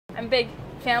I'm a big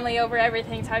family over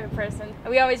everything type of person.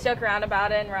 We always joke around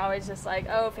about it, and we're always just like,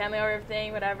 oh, family over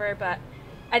everything, whatever. But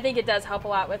I think it does help a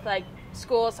lot with like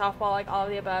school, softball, like all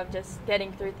of the above, just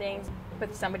getting through things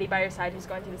with somebody by your side who's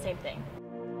going through the same thing.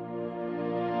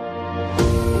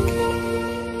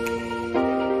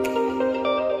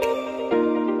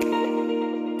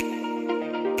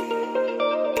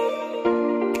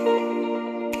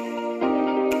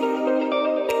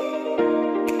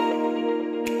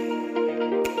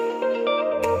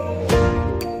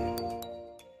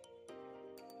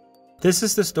 This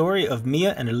is the story of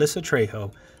Mia and Alyssa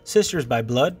Trejo, sisters by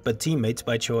blood but teammates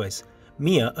by choice.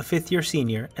 Mia, a fifth-year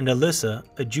senior, and Alyssa,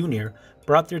 a junior,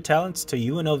 brought their talents to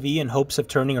UNLV in hopes of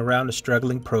turning around a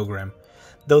struggling program.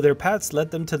 Though their paths led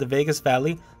them to the Vegas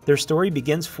Valley, their story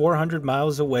begins 400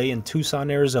 miles away in Tucson,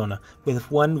 Arizona,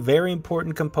 with one very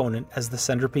important component as the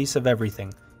centerpiece of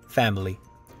everything: family.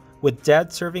 With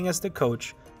Dad serving as the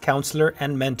coach, counselor,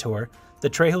 and mentor, the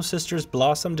Trejo sisters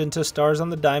blossomed into stars on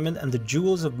the diamond and the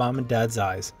jewels of Mom and Dad's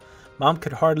eyes. Mom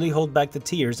could hardly hold back the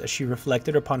tears as she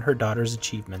reflected upon her daughter's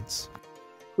achievements.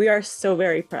 We are so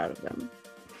very proud of them.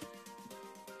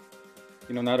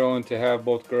 You know, not only to have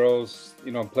both girls,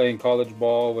 you know, playing college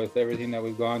ball with everything that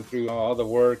we've gone through, all the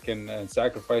work and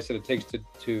sacrifice that it takes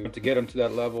to get them to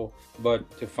that level, but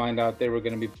to find out they were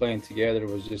going to be playing together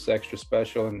was just extra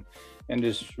special, and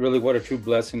just really what a true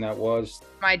blessing that was.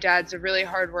 My dad's a really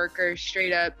hard worker,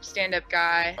 straight up stand-up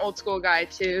guy, old school guy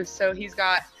too. So he's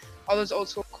got all those old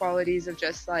school qualities of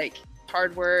just like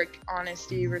hard work,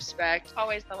 honesty, respect.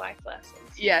 Always the life lessons.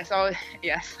 Yes,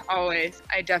 always.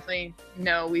 I definitely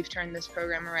know we've turned this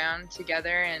program around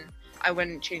together, and I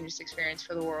wouldn't change this experience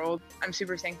for the world. I'm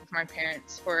super thankful for my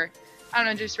parents for, I don't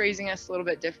know, just raising us a little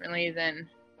bit differently than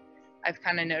I've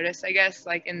kind of noticed, I guess,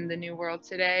 like in the new world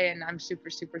today, and I'm super,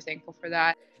 super thankful for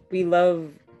that. We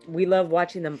love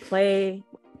watching them play,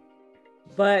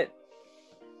 but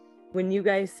when you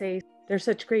guys say they're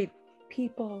such great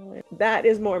people, that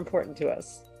is more important to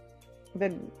us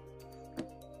than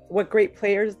what great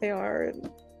players they are. And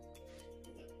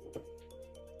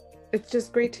it's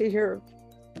just great to hear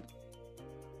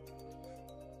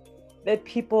that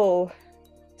people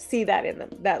see that in them,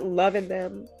 that love in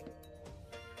them.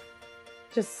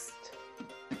 Just,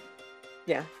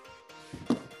 yeah,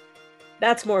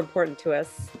 that's more important to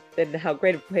us than how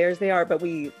great of players they are, but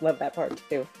we love that part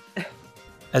too.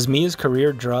 As Mia's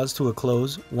career draws to a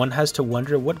close, one has to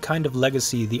wonder what kind of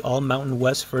legacy the All-Mountain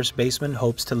West first baseman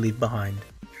hopes to leave behind.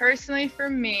 Personally, for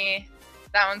me,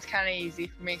 that one's kind of easy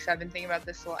for me because I've been thinking about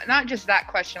this a lot. Not just that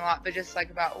question a lot, but just like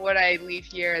about what I leave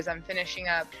here as I'm finishing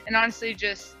up. And honestly,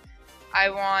 just I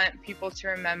want people to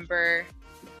remember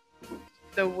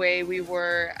the way we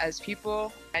were as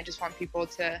people. I just want people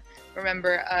to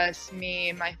remember us,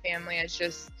 me, my family, as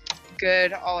just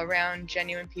good, all around,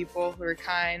 genuine people who are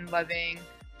kind, loving,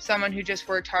 someone who just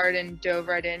worked hard and dove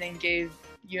right in and gave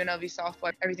UNLV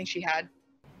Softball everything she had.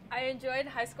 I enjoyed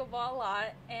high school ball a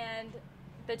lot, and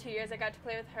the 2 years I got to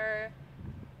play with her,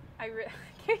 can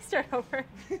we start over?